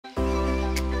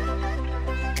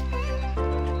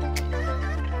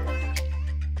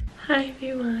Hi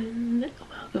everyone,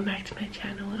 welcome back to my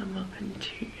channel and welcome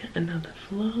to another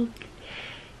vlog.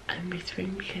 I'm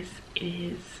whispering because it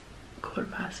is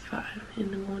 5:15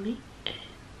 in the morning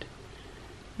and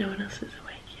no one else is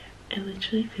awake yet. It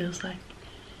literally feels like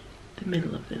the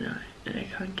middle of the night and I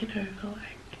can't get over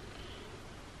like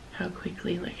how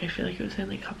quickly, like I feel like it was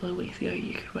only a couple of weeks ago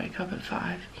you could wake up at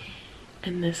 5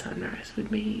 and the sunrise would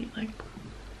be like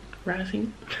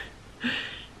rising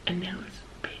and now it's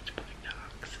pitch black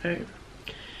dark. So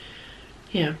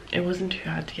yeah, it wasn't too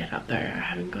hard to get up though. I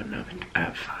haven't gotten up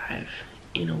at 5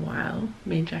 in a while.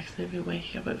 Me and Jackson have been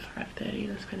waking up at 5:30,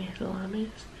 that's when his alarm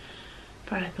is.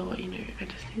 But I thought, you know, I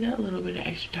just need that little bit of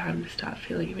extra time to start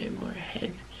feeling a bit more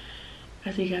ahead.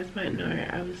 As you guys might know,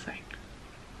 I was like,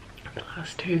 the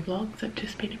last 2 vlogs I've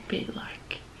just been a bit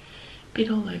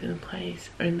all over the place,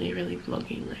 only really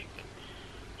vlogging like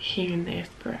here and there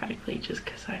sporadically just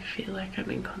because I feel like I've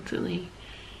been constantly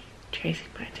chasing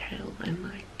my tail and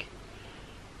like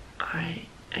I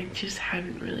just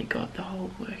haven't really got the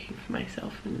whole working for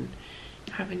myself and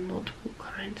having multiple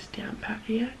clients down pat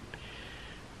yet,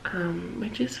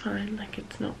 which is fine. Like,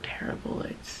 it's not terrible,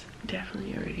 it's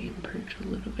definitely already improved a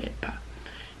little bit, but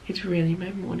it's really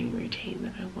my morning routine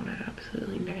that I want to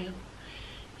absolutely nail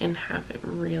and have it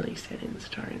really set in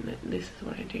stone that this is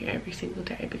what I do every single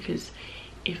day, because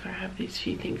if I have these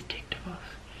few things ticked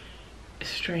off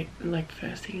straight, like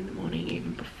first thing in the morning,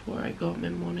 even before I go on my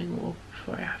morning walk,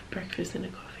 before I have breakfast and a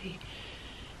coffee,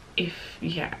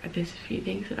 there's a few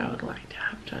things that I would like to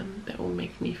have done that will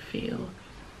make me feel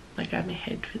like I'm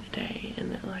ahead for the day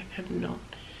and that like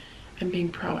I'm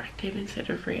being proactive instead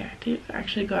of reactive. I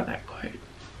actually got that quote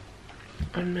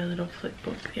on my little flip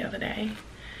book the other day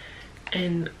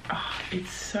and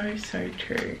it's so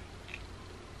true.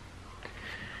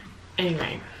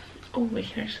 Anyway, we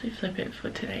can actually flip it for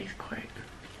today's quote.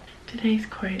 Today's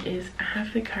quote is,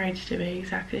 have the courage to be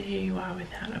exactly who you are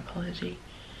without apology.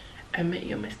 Admit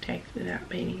your mistakes without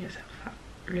beating yourself up.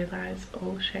 Realize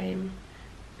all shame.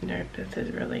 Nope, that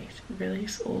says release.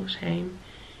 Release all shame.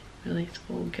 Release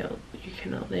all guilt. You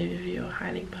cannot live if you are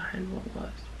hiding behind what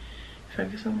was.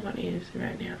 Focus on what is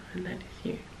right now, and that is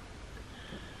you.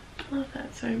 I love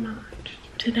that so much.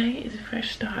 Today is a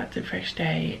fresh start, it's a fresh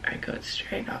day. I got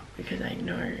straight up because I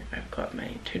know I've got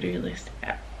my to-do list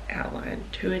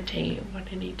outlined to a T of what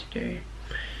I need to do.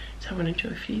 So I want to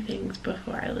do a few things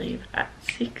before I leave at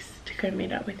 6 to go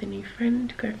meet up with a new friend,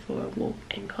 to go for a walk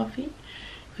and coffee,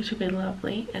 which will be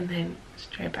lovely, and then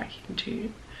straight back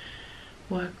into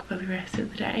work for the rest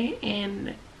of the day.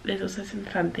 And there's also some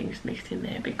fun things mixed in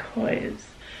there because,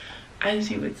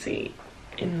 as you would see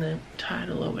in the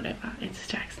title or whatever, it's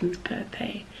Jackson's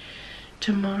birthday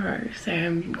tomorrow, so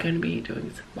I'm going to be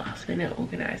doing some last minute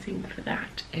organising for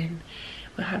that, and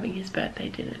we're having his birthday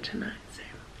dinner tonight, so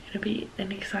it'll be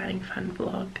an exciting fun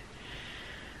vlog.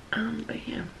 But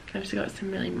yeah, I've just got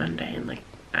some really mundane like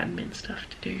admin stuff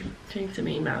to do, doing some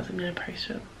emails. I'm going to post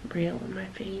a reel on my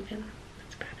feed and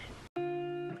that's about it.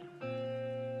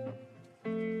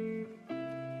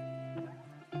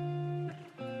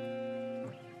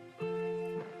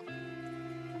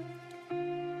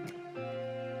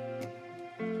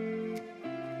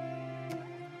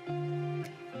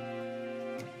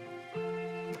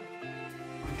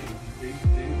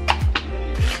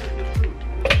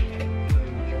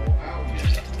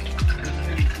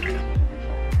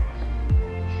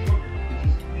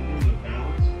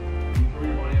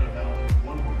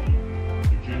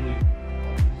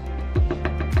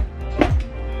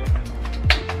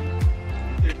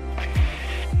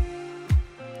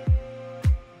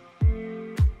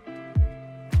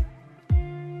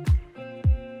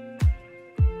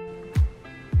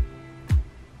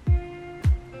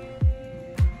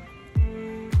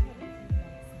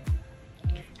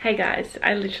 Hey guys,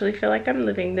 I literally feel like I'm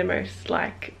living the most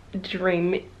like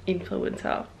dream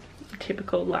influencer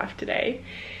typical life today,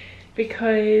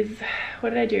 because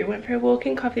what did I do? Went for a walk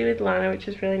and coffee with Lana, which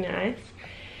was really nice,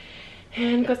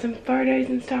 and got some photos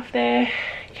and stuff there.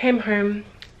 Came home,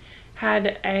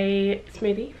 had a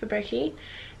smoothie for brekkie,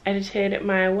 edited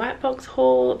my white box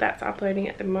haul that's uploading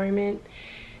at the moment,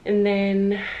 and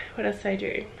then what else did I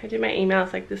do? I did my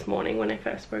emails like this morning when I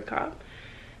first woke up.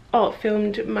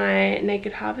 Filmed my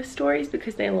Naked Harvest stories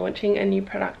because they're launching a new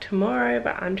product tomorrow,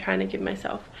 but I'm trying to give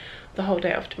myself the whole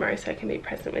day off tomorrow so I can be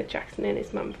present with Jackson and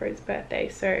his mum for his birthday.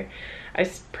 So I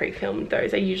pre-filmed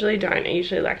those. I usually don't. I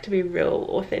usually like to be real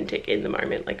authentic in the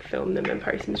moment, like film them and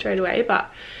post them straight away. But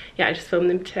yeah, I just filmed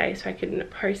them today so I can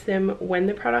post them when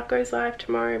the product goes live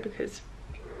tomorrow, because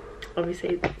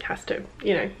obviously it has to,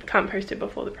 you know, can't post it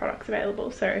before the product's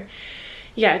available. So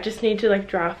yeah, I just need to like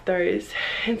draft those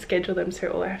and schedule them, so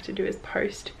all I have to do is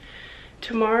post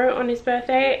tomorrow on his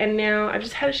birthday, and now I've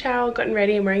just had a shower, gotten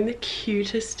ready. I'm wearing the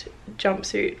cutest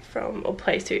jumpsuit or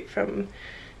play suit from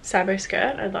Sabo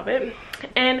Skirt. I love it.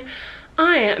 And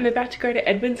I am about to go to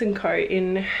Edmonds & Co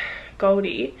in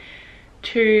Goldie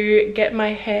to get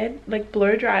my hair like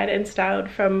blow dried and styled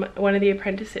from one of the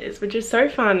apprentices, which is so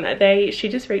fun. She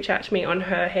just reached out to me on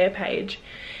her hair page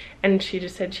and she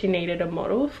just said she needed a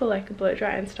model for like a blow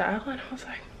dry and style, and I was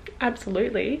like,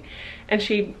 absolutely. And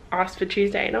she asked for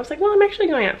Tuesday, and I was like, well, I'm actually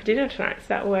going out for dinner tonight, so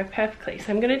that will work perfectly.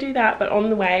 So I'm gonna do that, but on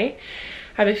the way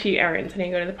I have a few errands. I need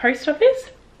to go to the post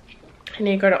office. I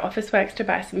need to go to Officeworks to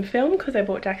buy some film because I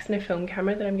bought Jackson a film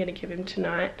camera that I'm going to give him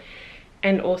tonight,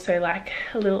 and also like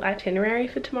a little itinerary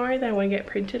for tomorrow that I want to get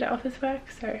printed at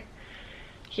Officeworks. So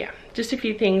yeah, just a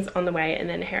few things on the way, and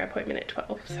then a hair appointment at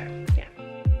 12. So yeah.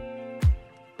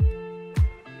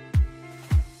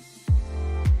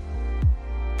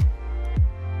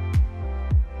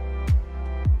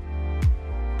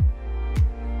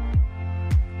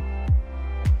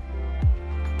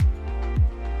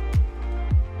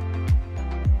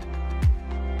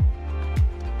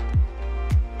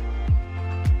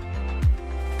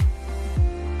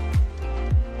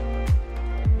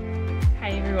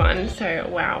 So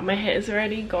wow, my hair's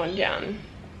already gone down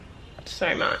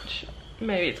so much.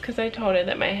 Maybe it's because I told her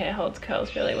that my hair holds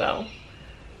curls really well,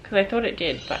 because I thought it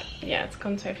did, but yeah, it's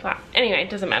gone so flat. Anyway,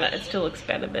 it doesn't matter, it still looks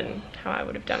better than how I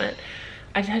would have done it.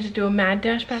 I just had to do a mad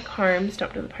dash back home,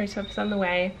 stopped at the post office on the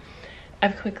way.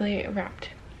 I've quickly wrapped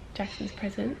Jackson's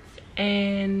presents,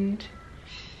 and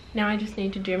now I just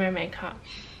need to do my makeup,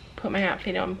 put my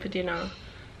outfit on for dinner,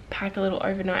 pack a little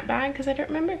overnight bag, because I don't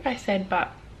remember if I said,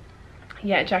 but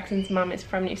yeah, Jackson's mum is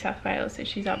from New South Wales, so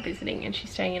she's up visiting and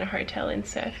she's staying in a hotel in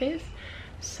Surfers.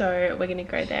 So we're gonna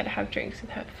go there to have drinks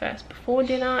with her first before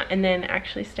dinner, and then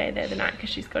actually stay there the night because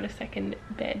she's got a second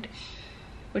bed,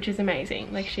 which is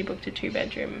amazing. Like, she booked a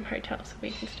 2-bedroom hotel so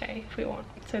we can stay if we want.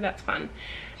 So that's fun.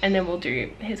 And then we'll do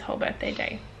his whole birthday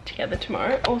day together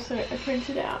tomorrow. Also, I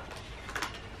printed out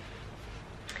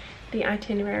the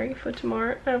itinerary for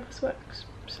tomorrow at Officeworks.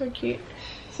 So cute.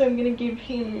 So I'm gonna give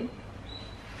him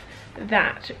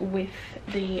that with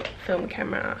the film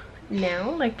camera now,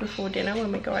 like before dinner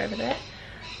when we go over there,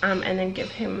 and then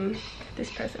give him this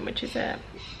present, which is a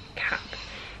cap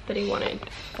that he wanted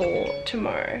for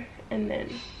tomorrow, and then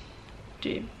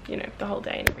do, you know, the whole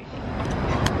day and everything.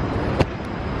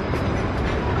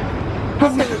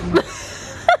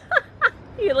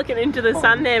 You're looking into the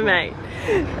sun there, mate.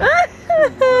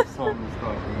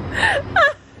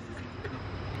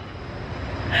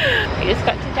 We just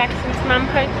got to Jackson's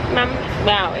English.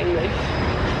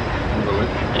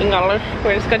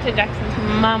 We just got to Jackson's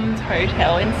mum's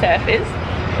hotel in Surfers.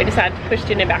 We decided to push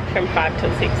dinner back from 5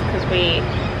 till 6 because we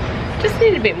just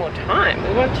needed a bit more time.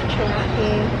 We wanted to chill out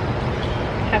here,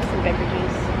 have some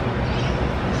beverages,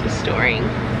 some storing.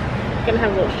 Gonna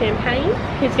have a little champagne.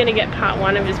 He's gonna get part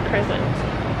 1 of his present.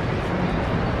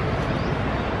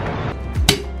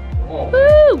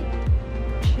 Woo!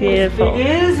 Beautiful. It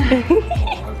is.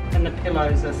 And the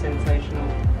pillows are sensational.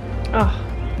 Oh,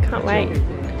 can't wait.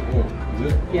 Oh,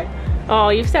 is it? Yeah. Oh,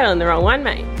 you've sat on the wrong one,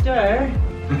 mate. Duh.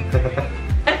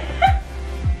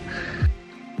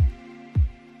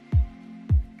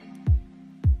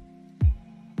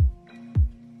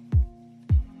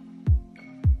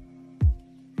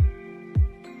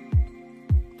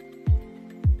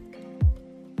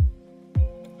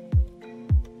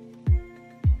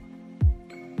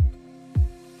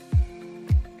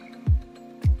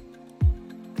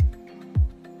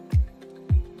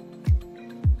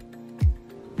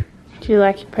 Do you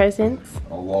like your presents?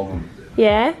 I love them.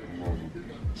 Yeah? I love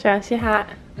them. Show us your hat.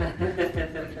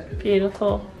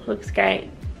 Beautiful. Looks great.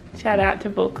 Shout out to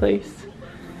Vaucluse.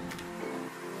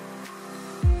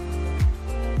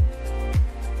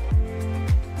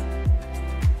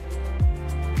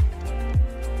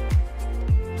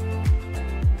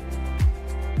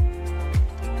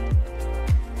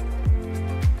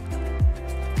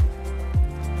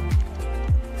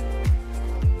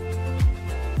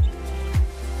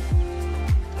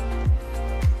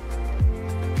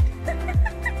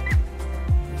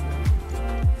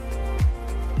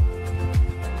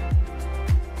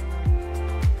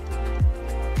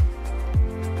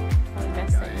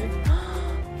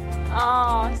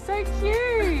 Oh, so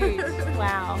cute.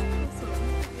 Wow.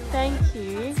 Thank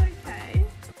you. It's okay.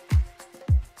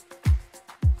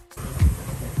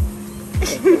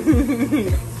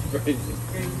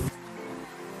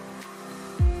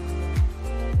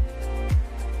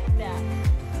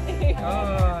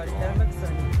 Oh, that looks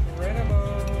incredible.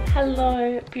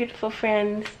 Hello, beautiful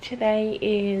friends. Today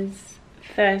is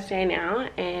Thursday now,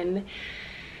 and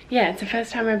yeah, it's the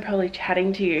first time I'm probably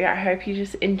chatting to you. I hope you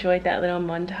just enjoyed that little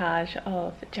montage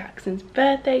of Jackson's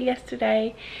birthday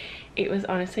yesterday. It was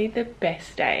honestly the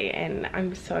best day, and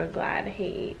I'm so glad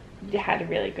he had a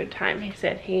really good time. He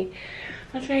said he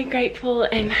was very grateful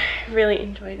and really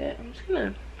enjoyed it. I'm just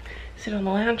gonna sit on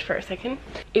the lounge for a second.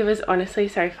 It was honestly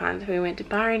so fun. So we went to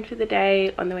Byron for the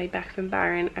day. On the way back from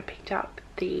Byron, I picked up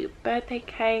the birthday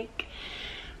cake.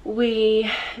 We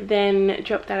then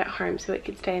dropped that at home so it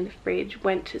could stay in the fridge.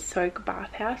 Went to Soak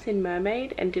Bathhouse in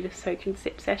Mermaid and did a soak and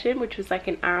sip session, which was like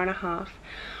an hour and a half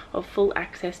of full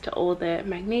access to all the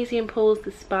magnesium pools,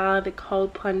 the spa, the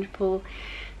cold plunge pool,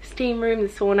 steam room, the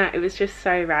sauna. It was just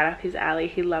so right up his alley.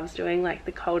 He loves doing like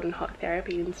the cold and hot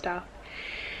therapy and stuff.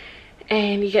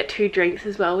 And you get 2 drinks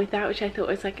as well with that, which I thought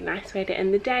was like a nice way to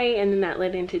end the day. And then that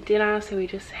led into dinner, so we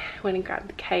just went and grabbed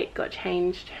the cake, got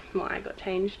changed. Well, I got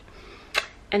changed,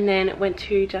 and then went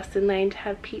to Justin Lane to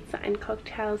have pizza and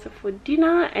cocktails for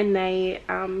dinner, and they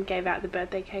gave out the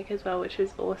birthday cake as well, which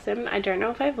was awesome. I don't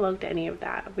know if I vlogged any of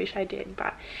that. I wish I did,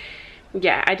 but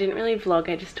yeah, I didn't really vlog.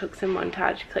 I just took some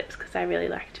montage clips because I really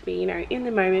like to be, you know, in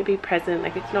the moment, be present.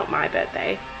 Like, it's not my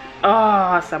birthday.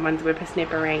 Oh, someone's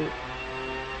whippersnippering.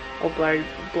 Or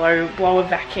blow a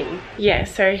vacuum. Yeah,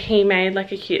 so he made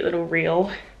like a cute little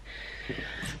reel.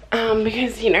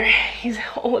 Because, you know, he's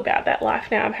all about that life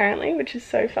now apparently, which is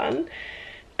so fun.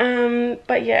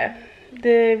 But yeah,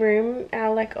 the room,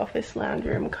 our like office lounge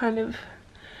room, kind of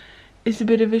is a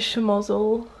bit of a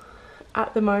schmozzle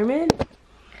at the moment,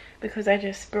 because I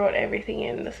just brought everything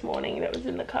in this morning that was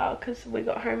in the car, because we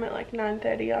got home at like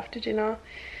 9:30 after dinner,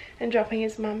 and dropping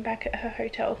his mum back at her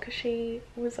hotel because she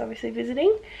was obviously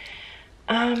visiting.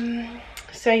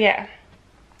 So yeah,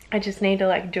 I just need to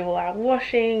like do all our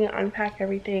washing, unpack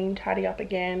everything, tidy up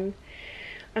again.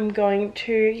 I'm going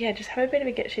to, yeah, just have a bit of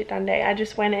a get shit done day. I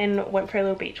just went for a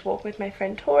little beach walk with my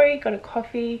friend Tori, got a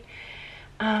coffee.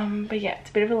 But yeah,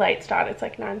 it's a bit of a late start. It's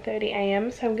like 9:30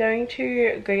 a.m. So I'm going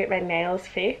to go get my nails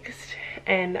fixed,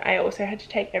 and I also had to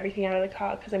take everything out of the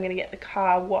car because I'm going to get the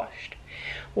car washed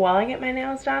while I get my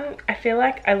nails done. I feel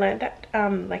like I learned that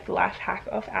like life hack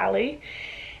off Ellie,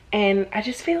 and I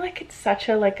just feel like it's such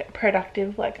a like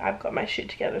productive, like I've got my shit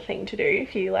together thing to do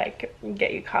if you like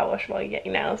get your car washed while you get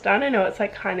your nails done. I know it's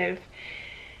like kind of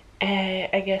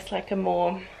I guess like a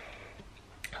more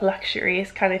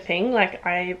luxurious kind of thing. Like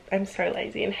I'm so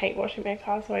lazy and hate washing my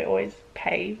car, so I always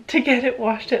pay to get it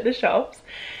washed at the shops.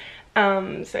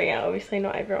 So yeah, obviously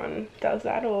not everyone does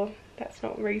that, or that's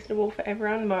not reasonable for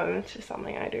everyone, but it's just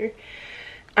something I do.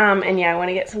 And yeah, I want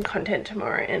to get some content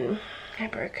tomorrow, and I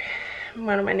broke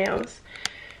one of my nails,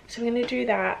 so I'm gonna do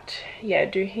that. Yeah,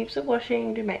 do heaps of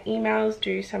washing, do my emails,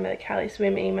 do some of the Cali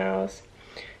Swim emails,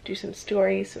 do some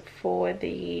stories for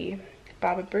the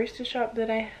Barbara Brewster shop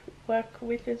that I work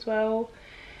with as well.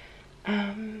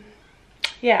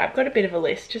 Yeah, I've got a bit of a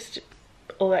list, just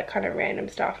all that kind of random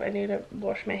stuff. I need to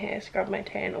wash my hair, scrub my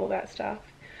tan, all that stuff.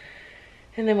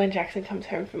 And then when Jackson comes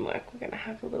home from work, we're gonna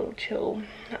have a little chill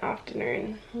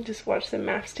afternoon. We'll just watch some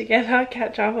maths together,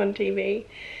 catch up on TV,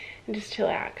 and just chill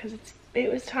out, because it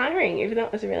was tiring. Even though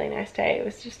it was a really nice day, it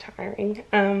was just tiring.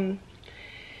 And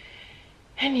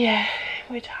yeah,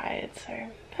 we're tired, so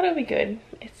that'll be good.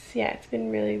 It's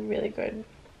been really, really good.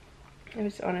 It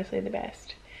was honestly the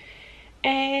best.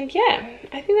 And yeah,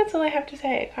 I think that's all I have to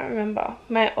say. I can't remember.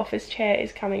 My office chair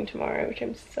is coming tomorrow, which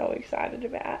I'm so excited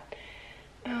about.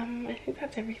 I think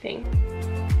that's everything.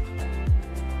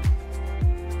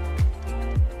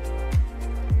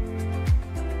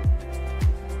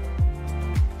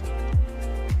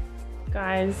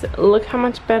 Guys, look how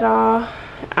much better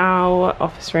our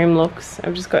office room looks.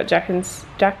 I've just got Jackson's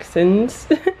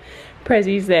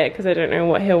prezzies there because I don't know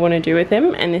what he'll want to do with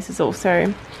them. And this is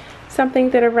also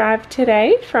something that arrived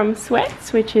today from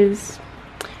Sweats, which is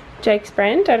Jake's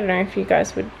brand. I don't know if you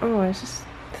guys would, oh, I just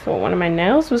thought one of my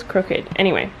nails was crooked.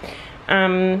 Anyway,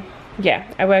 yeah,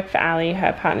 I work for Ali.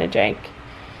 Her partner Jake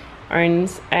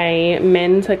owns a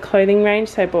men's clothing range,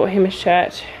 so I bought him a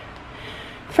shirt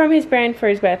from his brand for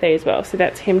his birthday as well. So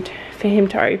that's for him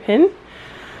to open.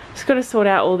 Just got to sort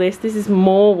out all this. This is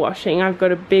more washing. I've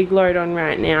got a big load on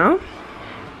right now.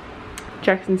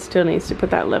 Jackson still needs to put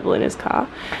that level in his car.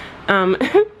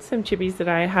 Some chippies that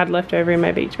I had left over in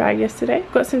my beach bag yesterday.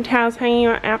 Got some towels hanging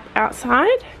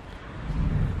outside.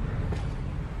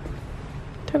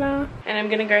 Ta-da. And I'm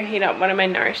gonna go heat up one of my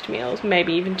nourished meals,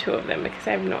 maybe even 2 of them, because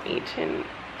I have not eaten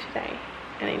today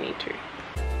and I need to.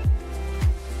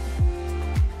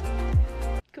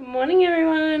 Good morning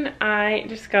everyone. I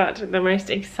just got the most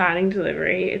exciting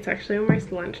delivery. It's actually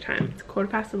almost lunchtime. It's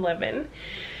 11:15.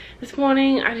 This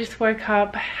morning I just woke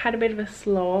up, had a bit of a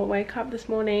slow wake up this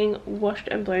morning, washed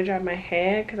and blow dried my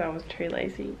hair because I was too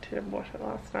lazy to wash it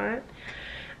last night.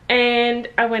 And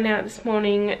I went out this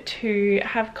morning to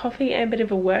have coffee and a bit of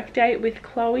a work date with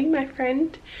Chloe, my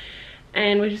friend.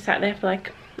 And we just sat there for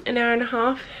like an hour and a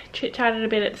half, chit-chatted a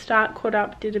bit at the start, caught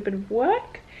up, did a bit of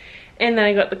work. And then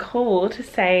I got the call to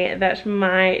say that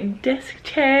my desk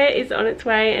chair is on its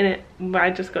way, and I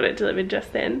just got it delivered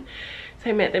just then. So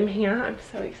I met them here. I'm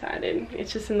so excited.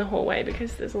 It's just in the hallway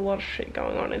because there's a lot of shit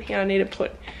going on in here. I need to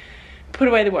put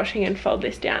away the washing and fold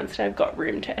this down so I've got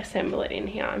room to assemble it in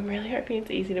here. I'm really hoping it's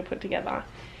easy to put together.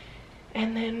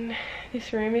 And then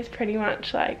this room is pretty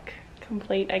much like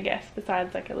complete, I guess,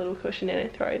 besides like a little cushion and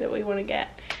a throw that we want to get,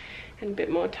 and a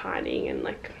bit more tidying and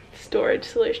like storage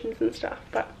solutions and stuff.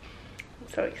 But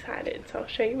I'm so excited, so I'll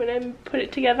show you when I put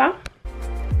it together.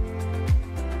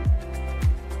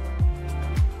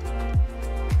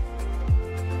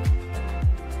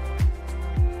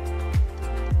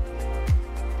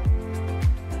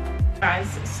 Guys,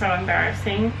 so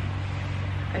embarrassing.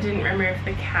 I didn't remove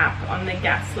the cap on the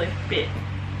gas lift bit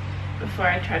before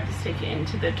I tried to stick it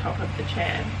into the top of the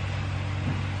chair.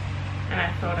 And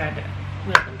I thought I'd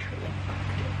well and truly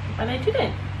fucked it, but I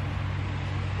didn't.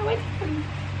 Oh, wait.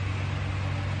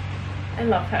 I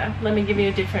love her. Let me give you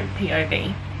a different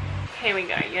POV. Here we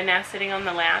go. You're now sitting on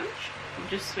the lounge. I've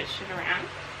just switched it around.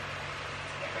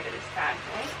 Let's get rid of this bad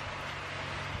boy.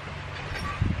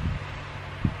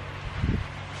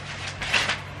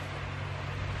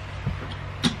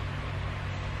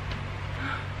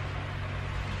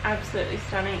 Absolutely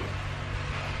stunning.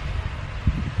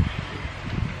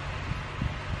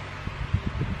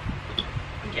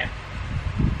 Yeah,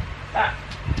 that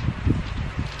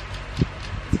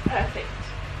is perfect.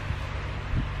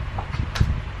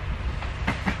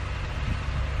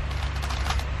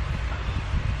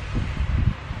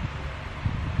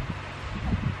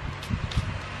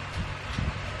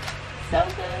 So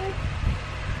good.